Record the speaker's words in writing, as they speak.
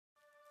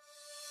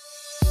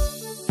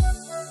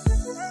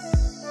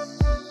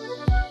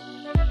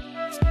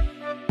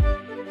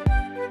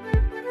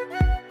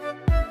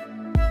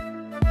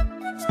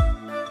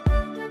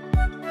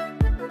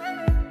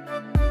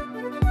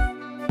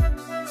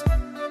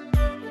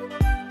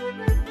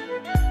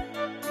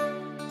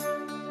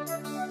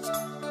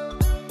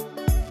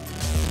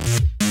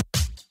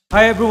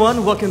Hi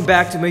everyone, welcome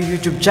back to my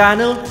YouTube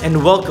channel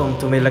and welcome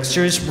to my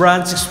luxurious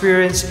brands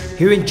experience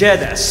here in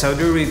Jeddah,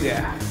 Saudi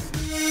Arabia.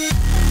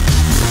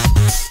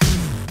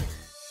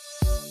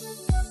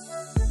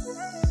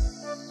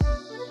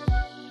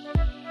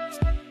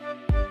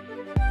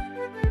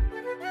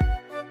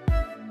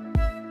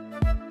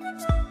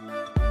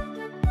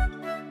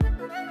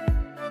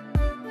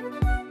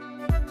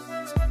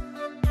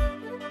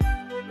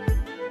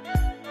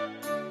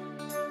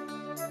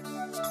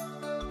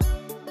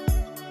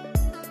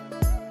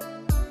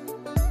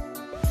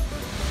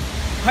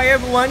 Hi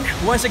everyone,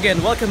 once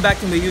again welcome back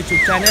to my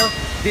YouTube channel.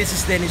 This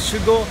is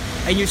Hugo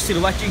and you're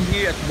still watching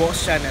here at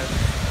Boss Channel.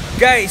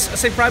 Guys,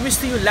 as I promised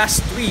to you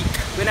last week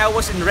when I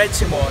was in Red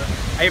Sea Mall,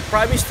 I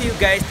promised to you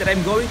guys that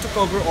I'm going to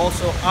cover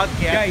also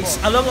guys,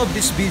 along of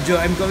this video,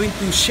 I'm going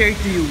to share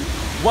to you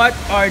what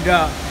are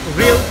the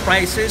real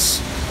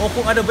prices o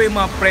kung ano ba yung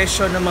mga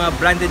presyo ng mga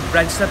branded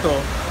brands na to,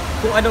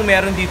 kung anong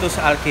meron dito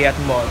sa Al-Kayat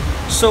Mall.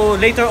 So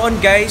later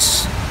on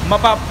guys,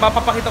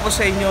 mapapakita ko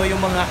sa inyo yung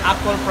mga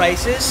actual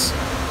prices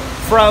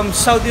from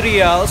Saudi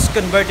Riyals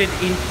converted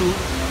into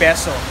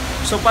peso.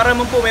 So para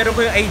naman po meron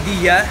ko yung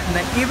idea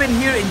na even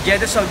here in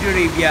Jeddah, Saudi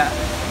Arabia,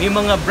 may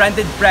mga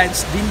branded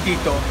brands din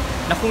dito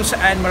na kung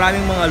saan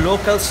maraming mga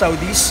local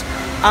Saudis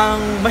ang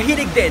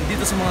mahilig din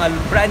dito sa mga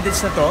branded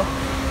na to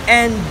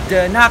and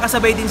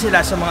nakakasabay din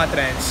sila sa mga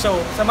trends.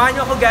 So samahan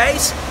nyo ako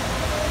guys,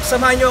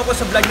 samahan nyo ako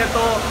sa vlog na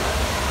to.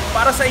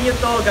 Para sa inyo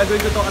to, gagawin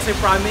ko to kasi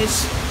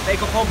promise na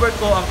i-cover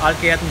ko ang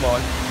Al-Kayat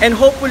Mall. And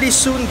hopefully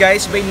soon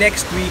guys, by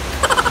next week,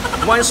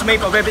 once may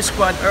pa-Baby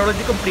Squad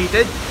already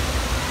completed,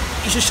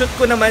 isushoot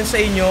ko naman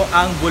sa inyo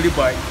ang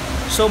Boulevard.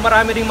 So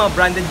marami ring mga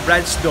branded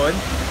brands doon.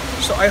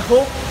 So I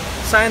hope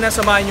sana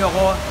samahan nyo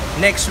ako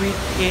next week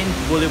in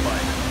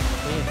Boulevard.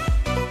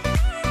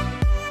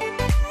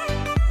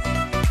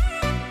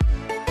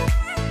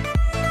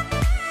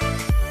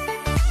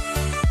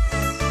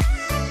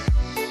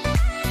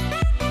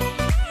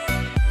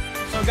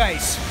 So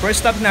guys, first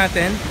stop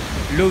natin,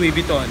 Louis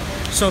Vuitton.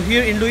 So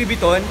here in Louis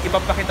Vuitton,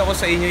 ipapakita ko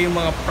sa inyo yung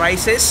mga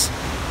prices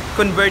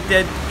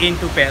converted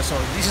into peso.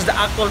 This is the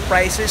actual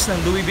prices ng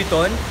Louis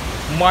Vuitton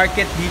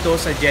market dito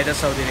sa Jeddah,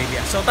 Saudi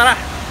Arabia. So tara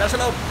sa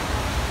loob!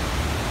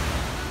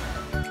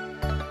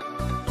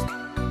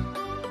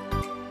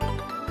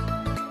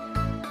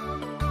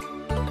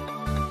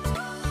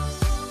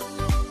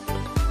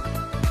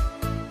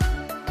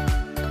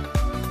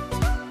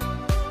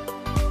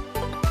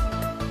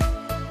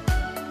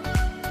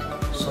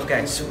 So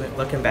guys,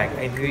 welcome back.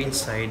 I'm here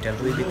inside the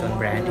Louis Vuitton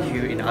brand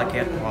here in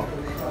Al-Kayat Mall.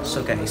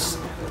 So guys,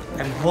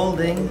 I'm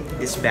holding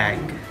this bag,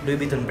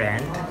 Louis Vuitton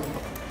brand.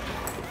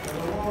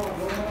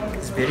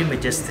 It's very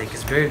majestic,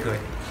 it's very good.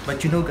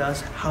 But you know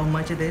guys, how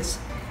much it is?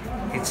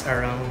 It's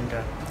around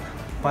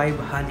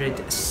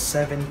 570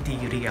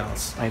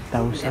 riyals.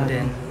 5,000. And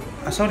then,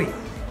 sorry,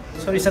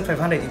 it's not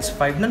 500, it's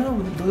 5, no,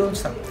 don't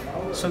stop.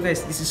 So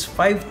guys, this is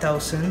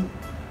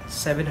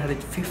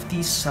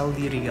 5,750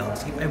 Saudi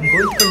Riyals. If I'm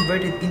going to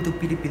convert it into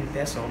Philippine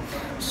peso,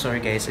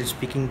 sorry guys, I'm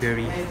speaking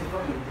very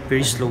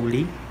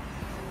slowly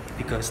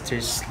because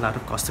there's a lot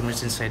of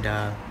customers inside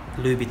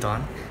Louis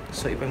Vuitton.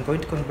 So if I'm going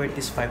to convert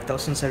this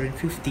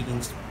 5,750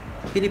 in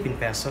Philippine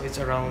peso, it's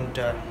around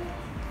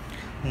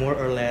more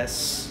or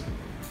less,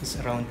 it's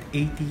around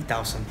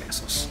 80,000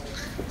 pesos.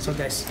 So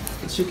guys,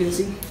 as you can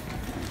see,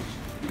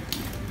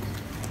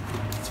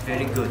 it's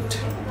very good.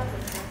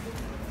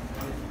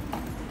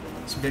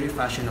 It's very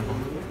fashionable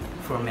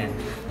for men.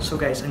 So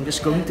guys, I'm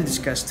just going to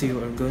discuss to you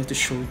or going to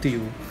show to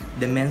you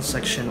the men's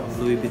section of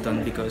Louis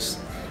Vuitton because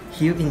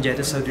here in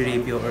Jeddah, Saudi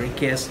Arabia or in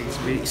KSA, it's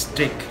very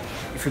strict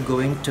if you're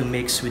going to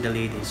mix with the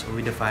ladies or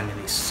with the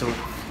families. So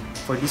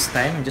for this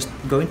time, I'm just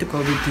going to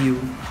cover to you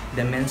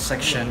the men's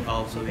section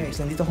of Louis Vuitton. So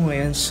guys, nandito ko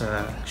ngayon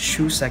sa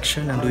shoe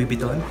section ng Louis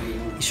Vuitton.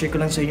 I-share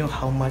ko lang sa inyo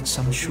how much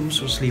some shoes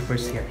or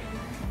slippers here.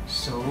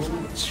 So,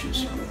 let's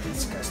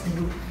discuss to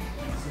you.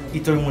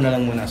 I-tour muna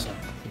lang muna sa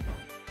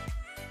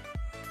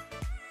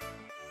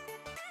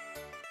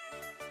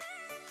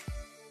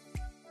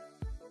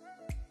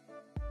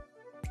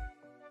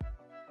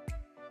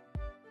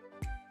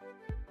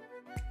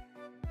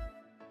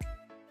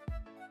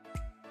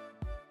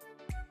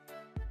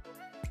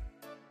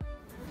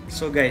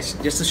So guys,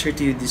 just to share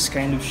to you this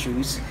kind of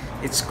shoes,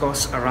 it's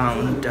cost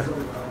around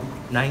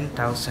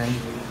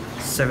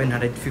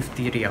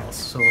 9,750 riyals.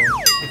 So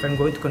if I'm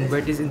going to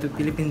convert this into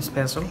Philippines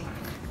peso,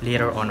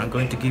 later on I'm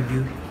going to give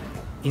you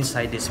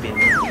inside this video.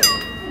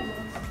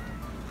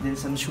 Then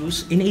some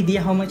shoes. Any idea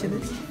how much it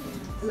is?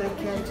 Like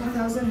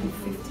 2,050.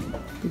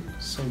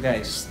 So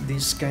guys,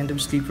 this kind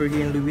of slipper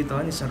here in Louis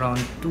Vuitton is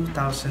around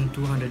 2,250.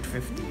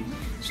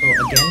 So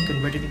again,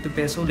 converted into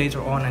peso,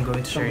 later on I'm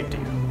going to share it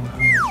to you.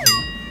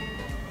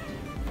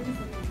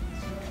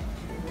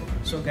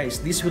 So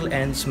guys, this will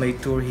end my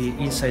tour here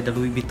inside the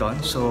Louis Vuitton.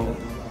 So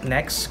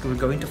next, we're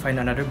going to find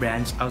another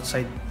brands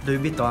outside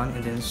Louis Vuitton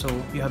and then so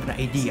you have an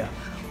idea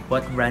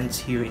what brands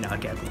here in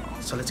Al-Kayat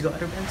Mall. So let's go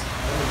other brands.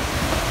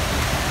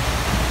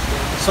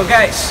 So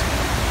guys,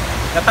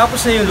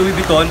 natapos na yung Louis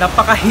Vuitton.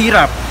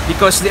 Napakahirap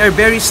because they are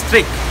very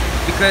strict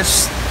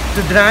because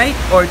tonight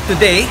or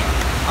today,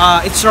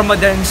 it's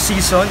Ramadan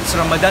season, it's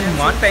Ramadan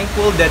month.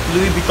 Thankful that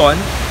Louis Vuitton,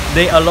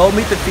 they allow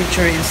me to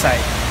feature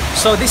inside.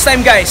 So this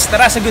time guys,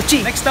 tara sa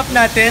Gucci. Next stop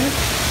natin,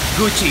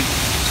 Gucci.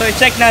 So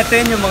i-check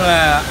natin yung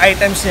mga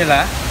items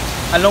nila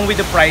along with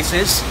the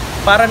prices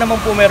para naman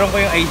po meron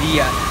ko yung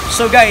idea.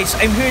 So guys,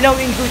 I'm here now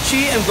in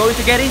Gucci. I'm going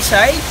to get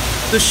inside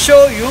to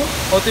show you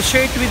or to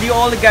share it with you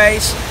all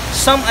guys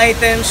some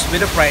items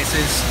with the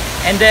prices.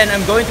 And then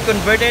I'm going to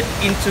convert it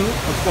into,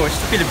 of course,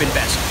 the Philippine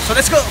peso. So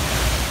let's go!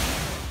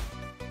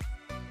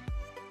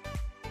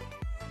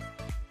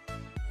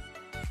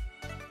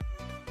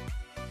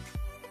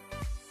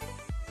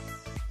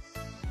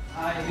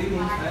 Hi, good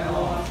evening.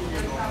 Hello.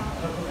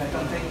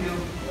 Welcome. Thank you.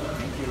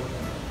 Thank you.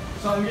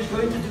 So I'm just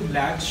going to do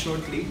bags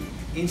shortly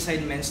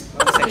inside men's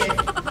section.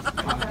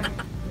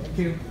 Thank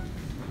you.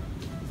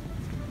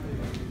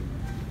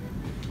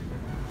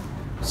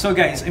 So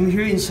guys, I'm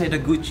here inside the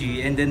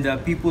Gucci, and then the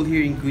people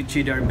here in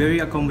Gucci, they are very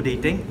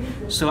accommodating.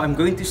 So I'm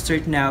going to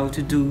start now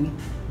to do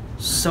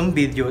some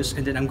videos,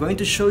 and then I'm going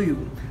to show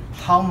you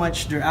how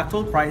much their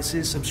actual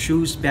prices of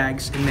shoes,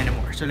 bags, and many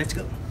more. So let's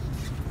go.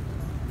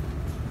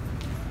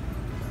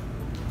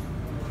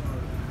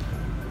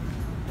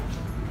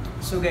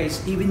 So guys,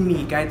 even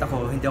me, kahit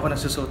ako, hindi ako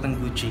nasusuot ng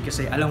Gucci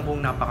kasi alam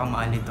kong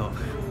napakamahal nito.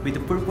 With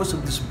the purpose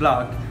of this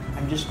vlog,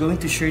 I'm just going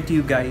to share to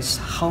you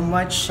guys how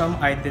much some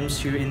items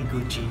here in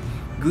Gucci.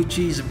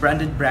 Gucci is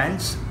branded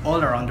brands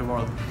all around the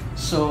world.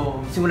 So,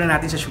 simulan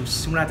natin sa shoes,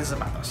 simulan natin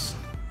sa sapatos.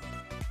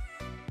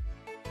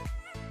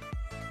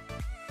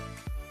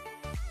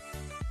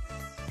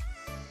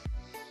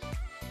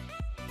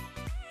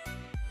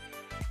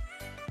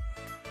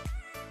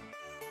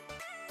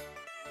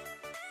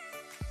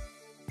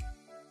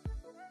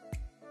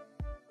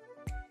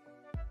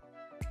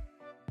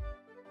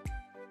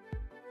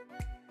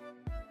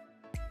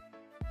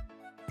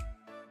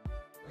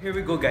 Here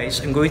we go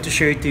guys, I'm going to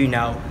share to you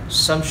now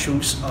some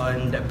shoes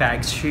on the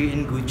bags here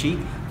in Gucci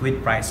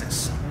with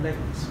prices. Yeah,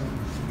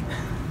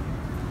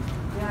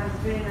 it's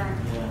very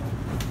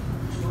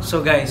nice.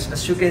 So guys,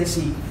 as you can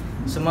see,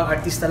 sa mga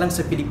artista lang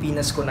sa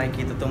Pilipinas ko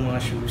nakikita itong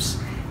mga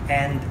shoes.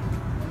 And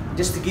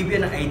just to give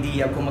you an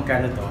idea kung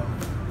magkano to,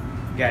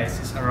 guys,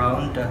 it's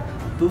around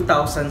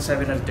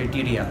 2,730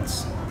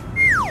 reals.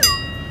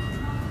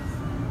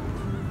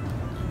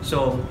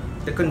 So,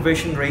 the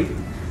conversion rate,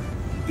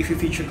 if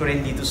i-feature ko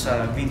rin dito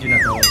sa video na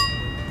to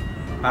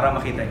para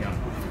makita nyo.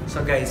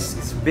 So guys,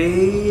 it's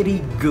very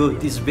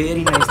good. It's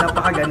very nice.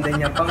 Napakaganda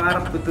niya.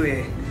 Pangarap ko to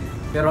eh.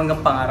 Pero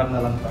hanggang pangarap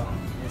na lang to.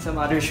 And some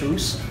other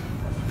shoes.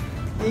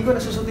 Hindi ko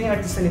nasusutin yung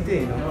artista nito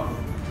eh. No?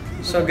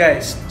 So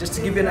guys, just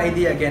to give you an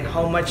idea again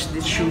how much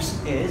this shoes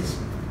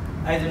is.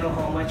 I don't know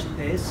how much it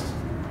is.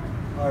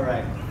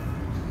 Alright.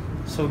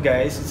 So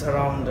guys, it's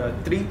around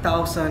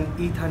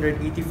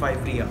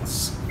 3,885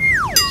 reals.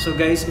 So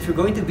guys, if you're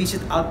going to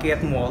visit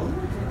Al-Kayat Mall,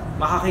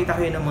 makakita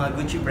kayo ng mga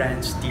Gucci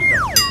brands dito.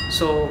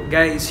 So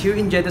guys, here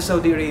in Jeddah,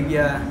 Saudi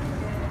Arabia,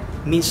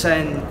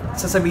 minsan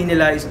sasabihin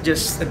nila is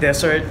just a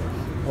desert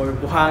or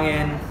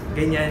buhangin,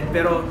 ganyan.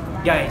 Pero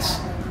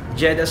guys,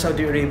 Jeddah,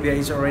 Saudi Arabia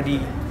is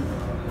already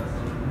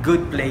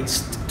good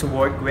place to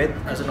work with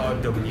as an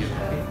OFW.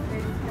 Okay?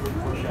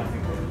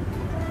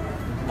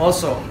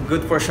 Also,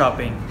 good for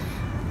shopping.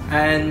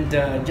 And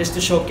just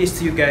to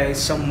showcase to you guys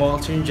some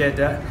malls in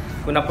Jeddah.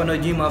 Kung napanood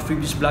nyo yung mga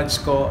previous vlogs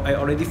ko, I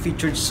already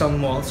featured some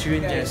malls here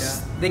in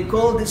Jeddah. They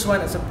call this one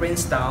as a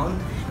Prince Town,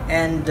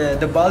 and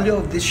the value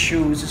of these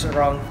shoes is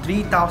around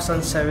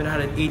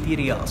 3,780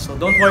 reals. So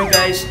don't worry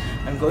guys,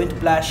 I'm going to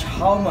flash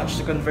how much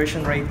the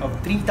conversion rate of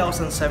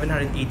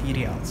 3,780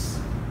 reals.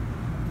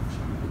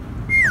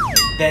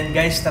 Then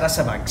guys, tara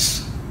sa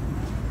bags.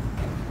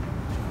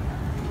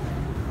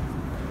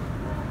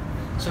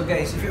 So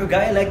guys, if you're a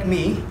guy like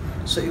me,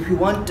 so if you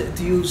want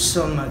to use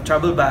some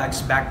travel bags,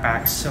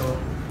 backpacks, so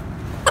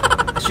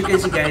as you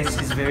can see guys,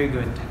 it's very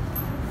good.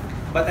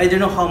 But I don't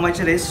know how much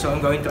it is, so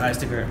I'm going to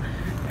ask the girl.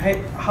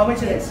 Hey, how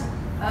much it is?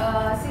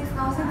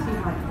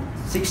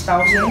 6,300.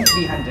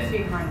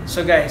 6,300.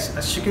 So guys,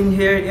 as you can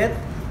hear it,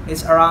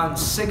 it's around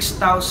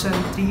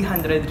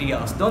 6,300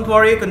 reals. Don't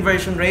worry,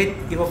 conversion rate,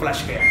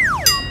 i-flash kaya.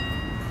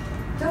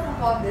 Talk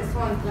about this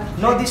one, flash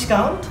No trade.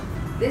 discount?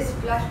 This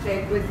flash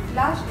trade with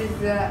flash is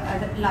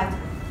light.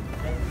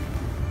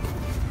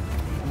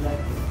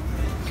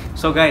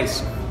 So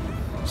guys,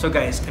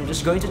 I'm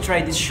just going to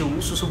try this shoe.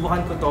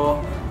 Susubukan ko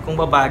to kung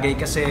babagay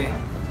kasi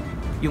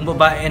yung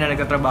babae na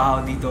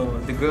nagtatrabaho dito,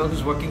 the girl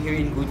who's working here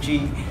in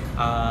Gucci,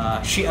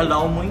 she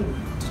allowed me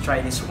to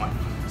try this one.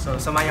 So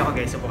samahan niyo ako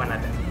guys, subukan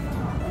natin.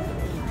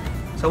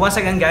 So once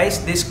again guys,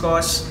 this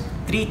costs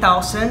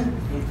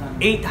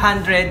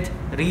 3,800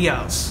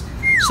 reals.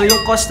 So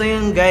yung cost na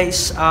yun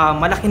guys,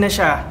 malaki na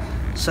siya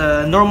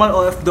sa normal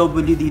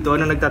OFW dito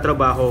na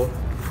nagtatrabaho.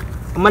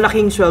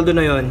 Malaking sweldo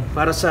na yun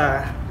para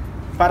sa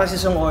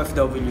isang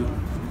OFW.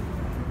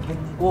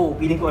 Oh,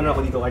 feeling ko ano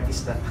ako dito,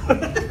 artista.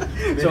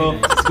 So,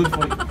 it's good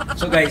for you.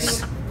 So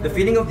guys, the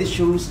feeling of these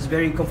shoes is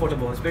very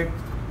comfortable. It's very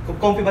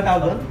comfy ba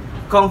tawag doon?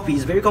 Comfy.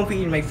 It's very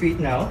comfy in my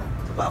feet now.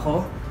 Sa pa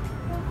ako.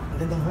 Ang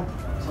ganda nga.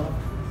 So,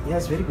 yeah,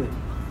 it's very good.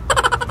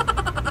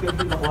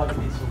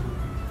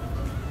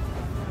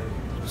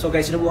 So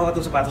guys, sinubukan ko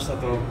itong sapatos na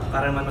to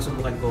para naman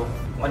masubukan ko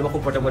kung ano ba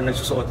comfortable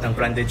nagsusuot ng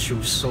branded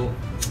shoes. So,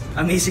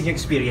 amazing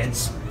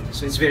experience.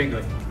 So, it's very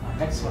good.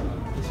 Next one.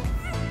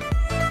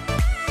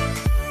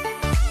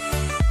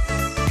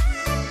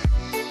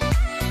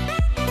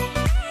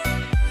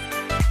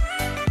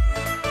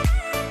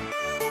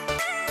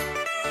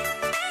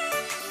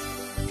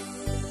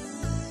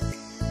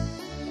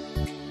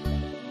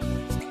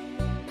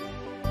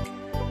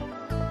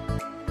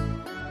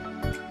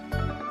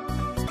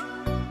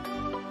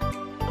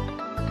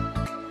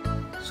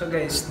 So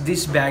guys,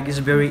 this bag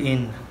is very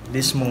in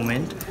this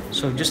moment.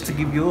 So just to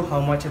give you how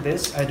much it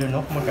is, I don't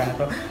know kung magkano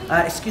to.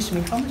 Excuse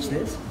me, how much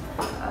this?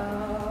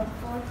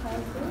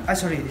 4,000.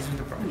 Sorry, this is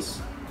the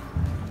price.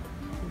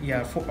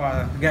 Yeah,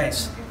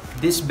 guys,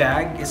 this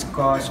bag is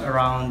cost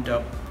around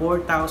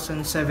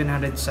 4,777.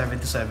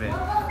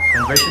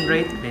 Conversion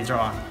rate later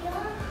on.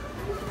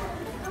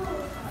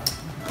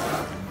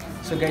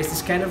 So guys, this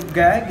kind of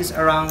bag is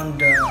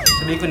around,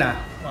 sabi ko na,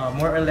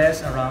 more or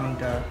less around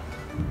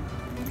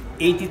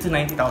 80 to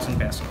 90,000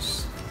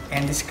 pesos.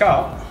 And this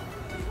cup,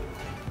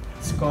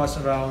 it's cost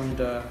around,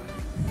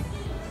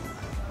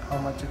 how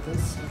much it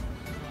is?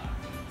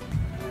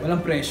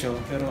 Walang presyo,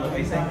 pero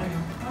I think...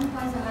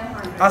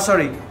 1,900.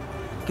 Sorry.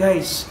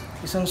 Guys,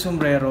 isang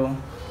sombrero,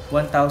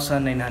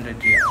 1,900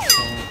 riyals.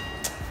 So,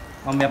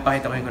 mamaya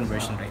pakita ko yung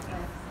conversion rate.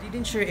 I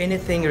didn't share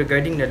anything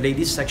regarding the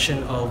ladies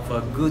section of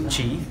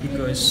Gucci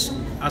because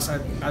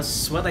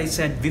as what I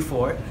said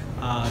before,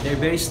 they're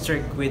very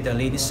strict with the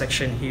ladies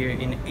section here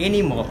in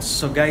any malls.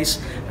 So guys,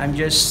 I'm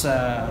just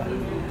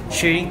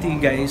sharing to you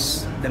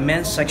guys the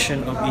men's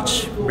section of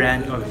each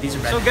brand of this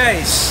brand. So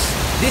guys,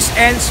 this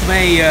ends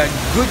my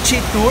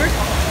Gucci tour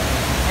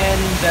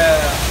and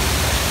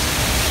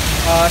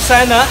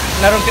sana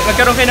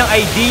nagkaroon kayo ng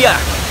idea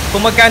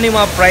kung magkano yung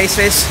mga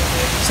prices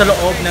sa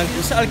loob ng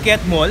sa Alket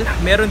Mall.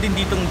 Meron din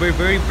ditong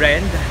Burberry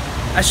brand.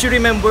 As you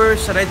remember,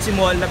 sa Red Sea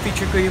Mall,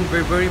 na-feature ko yung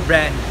Burberry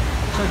brand.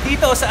 So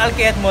dito sa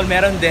Alket Mall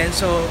meron din.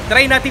 So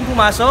try natin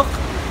pumasok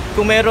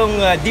kung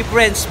merong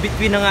difference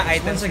between mga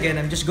items. Once again,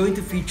 I'm just going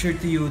to feature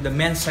to you the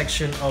men's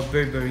section of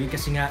Burberry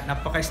kasi nga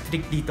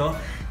napaka-strict dito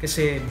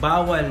kasi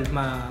bawal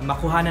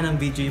makuhanan ng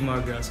video yung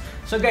mga girls.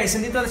 So guys,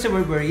 nandito na sa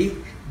Burberry,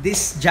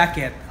 this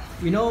jacket.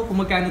 You know kung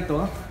magkano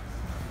to?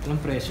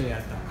 Walang presyo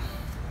yata.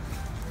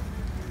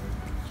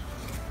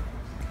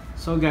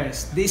 So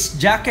guys, this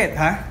jacket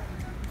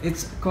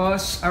it's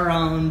cost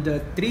around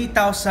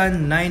 3,950.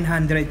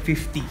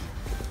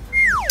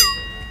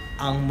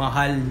 Ang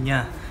mahal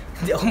niya.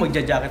 Hindi ako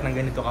magja-jacket ng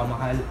ganito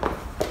kamahal.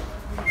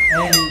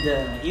 And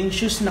yung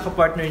shoes na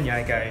kapartner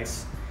niya,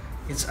 guys,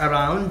 it's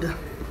around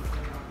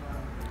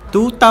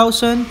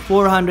 2,450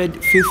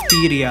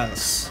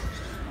 riyals.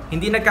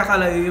 Hindi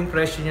nagkakalayo yung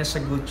presyo niya sa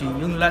Gucci.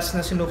 Yung last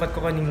na sinukat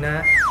ko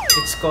kanina,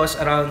 it's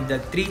cost around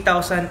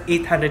 3,880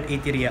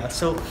 riyals.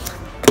 So,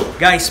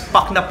 guys,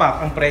 pak na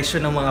pak ang presyo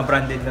ng mga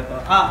branded na to.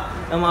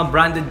 Ng mga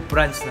branded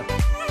brands na to.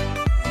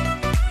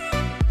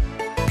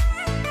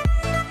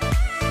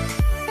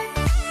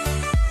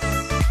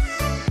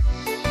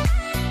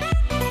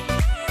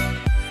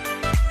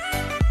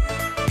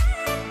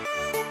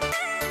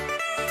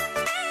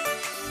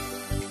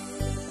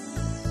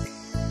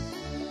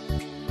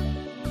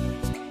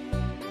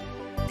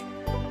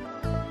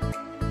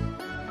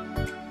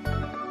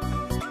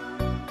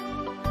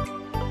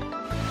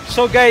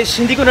 So guys,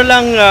 hindi ko na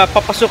lang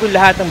papasukin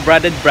lahat ng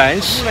branded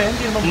brands.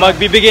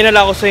 Magbibigay na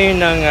lang ako sa inyo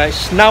ng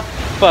snap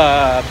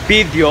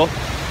video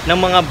ng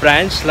mga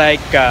brands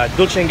like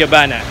Dolce &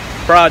 Gabbana,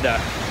 Prada,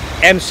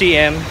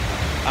 MCM,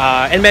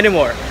 and many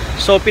more.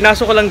 So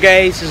pinasok ko lang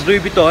guys is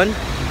Louis Vuitton,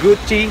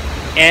 Gucci,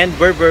 and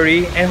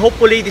Burberry, and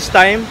hopefully this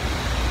time,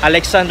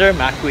 Alexander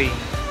McQueen.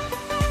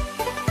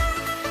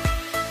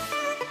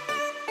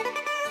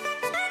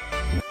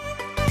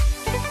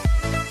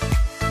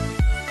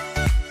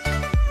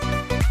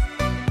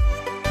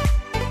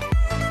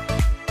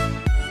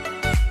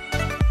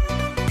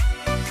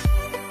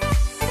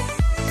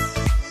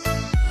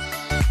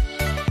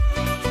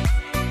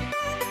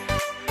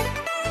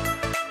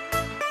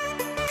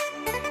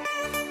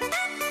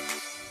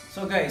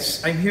 So guys,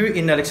 I'm here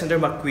in Alexander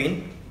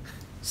McQueen,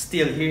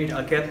 still here in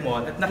Alket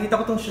Mall. At nakita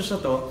ko tong shoes na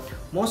to.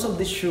 Most of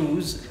these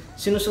shoes,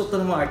 sinusuot to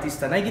ng mga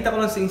artista. Nakikita ko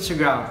lang sa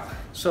Instagram.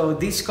 So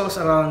this costs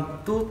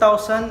around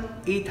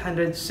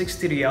 2,860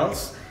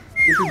 riyals.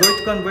 If you're going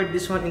to convert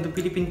this one into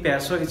Philippine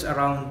peso, it's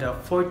around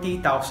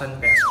 40,000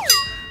 pesos.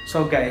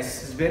 So guys,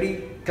 it's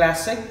very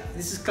classic.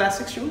 This is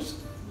classic shoes.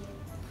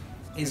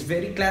 It's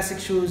very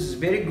classic shoes. It's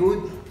very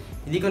good.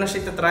 Hindi ko na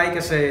siya itatry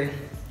kasi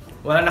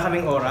wala na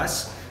kaming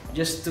oras.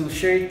 Just to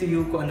share to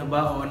you kung ano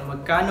ba o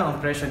magkano ang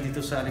presyo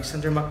dito sa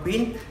Alexander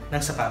McQueen ng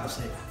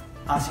sapatos nila.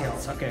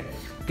 Asials, okay.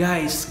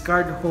 Guys,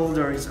 card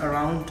holder is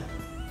around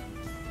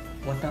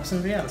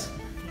 1,000 riyals.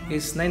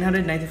 It's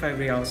 995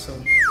 riyals. So,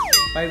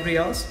 5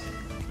 riyals,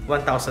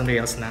 1,000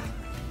 riyals na.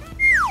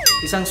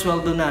 Isang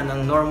sweldo na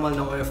ng normal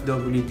na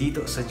OFW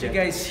dito sa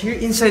Jeddah. Guys, here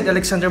inside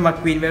Alexander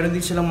McQueen, meron din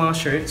silang mga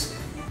shirts.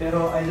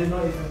 Pero I don't know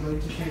if I'm going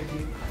to share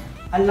to you.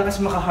 ang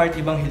lakas maka-heart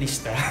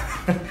evangelista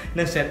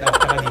ng setup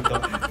ka dito.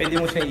 Pwede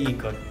mo siya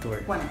iikot, tour.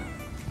 One.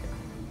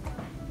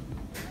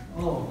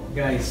 Oh,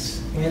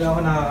 guys. Ngayon ako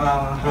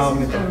nakakahawag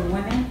This is nito. for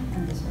women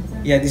and this one's for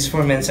Yeah, this is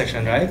for men's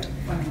section, right?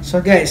 women.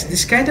 So guys,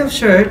 this kind of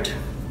shirt,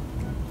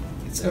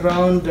 it's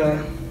around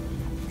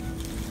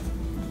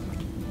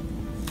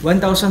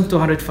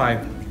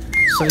 1,205.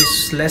 So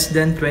it's less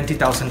than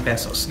 20,000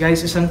 pesos.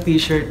 Guys, isang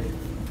t-shirt,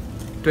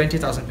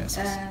 20,000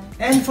 pesos.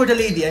 And for the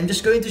lady, I'm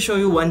just going to show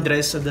you one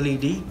dress of the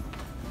lady.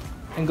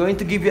 I'm going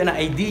to give you an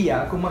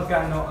idea kung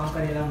magkano ang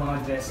kanilang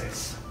mga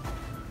dresses.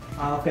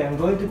 Okay, I'm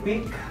going to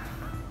pick.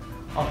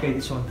 Okay,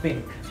 this one,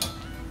 pink.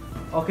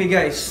 Okay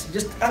guys,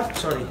 just,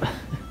 sorry.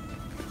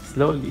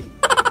 Slowly.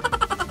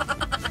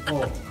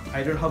 Oh,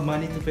 I don't have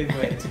money to pay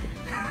for it.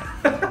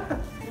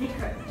 Three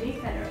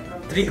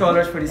colors. Three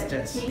colors for this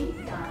dress. Pink,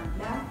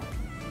 black,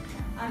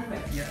 and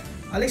red. Yeah.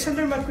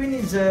 Alexander McQueen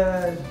is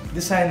a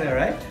designer,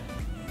 right?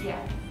 Yeah.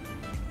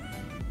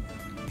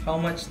 How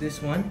much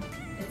this one?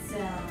 It's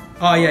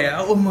Oh yeah,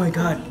 yeah. Oh my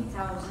god.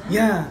 14,000.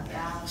 Yeah.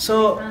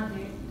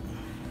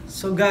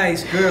 So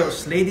guys,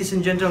 girls, ladies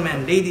and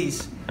gentlemen,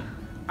 ladies,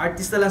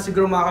 artista lang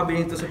siguro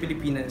makakabili nito sa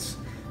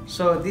Pilipinas.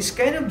 So this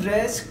kind of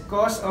dress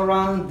costs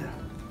around,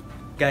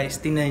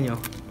 guys, tingnan nyo.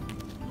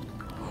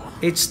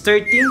 It's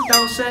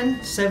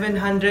 13,775.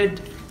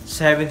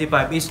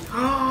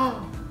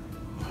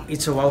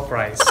 It's a wow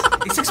price.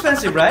 It's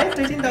expensive, right?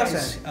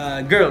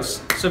 13,000.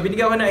 Girls, so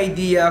binigyan ko na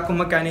idea kung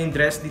magkano yung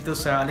dress dito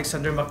sa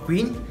Alexander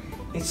McQueen.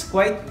 It's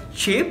quite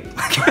cheap.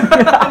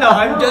 No,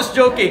 I'm just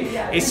joking.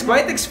 It's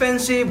quite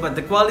expensive, but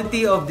the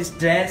quality of this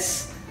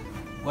dress,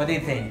 what do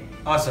you think?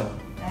 Awesome.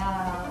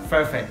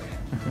 Perfect.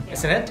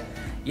 Isn't it?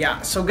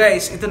 Yeah. So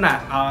guys, ito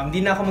na.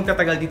 Hindi na ako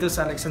magtatagal dito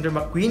sa Alexander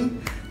McQueen.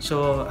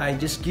 So I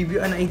just give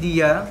you an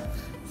idea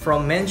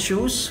from men's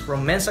shoes,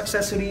 from men's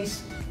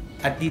accessories,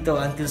 at dito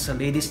until sa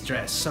ladies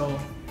dress.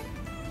 So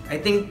I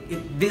think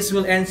this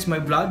will end my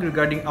vlog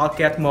regarding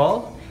Alcat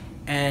Mall.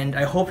 And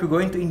I hope you're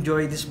going to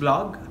enjoy this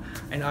vlog.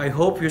 And I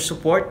hope you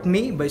support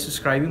me by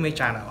subscribing my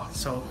channel.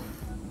 So,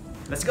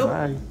 let's go.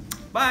 Bye.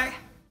 Bye.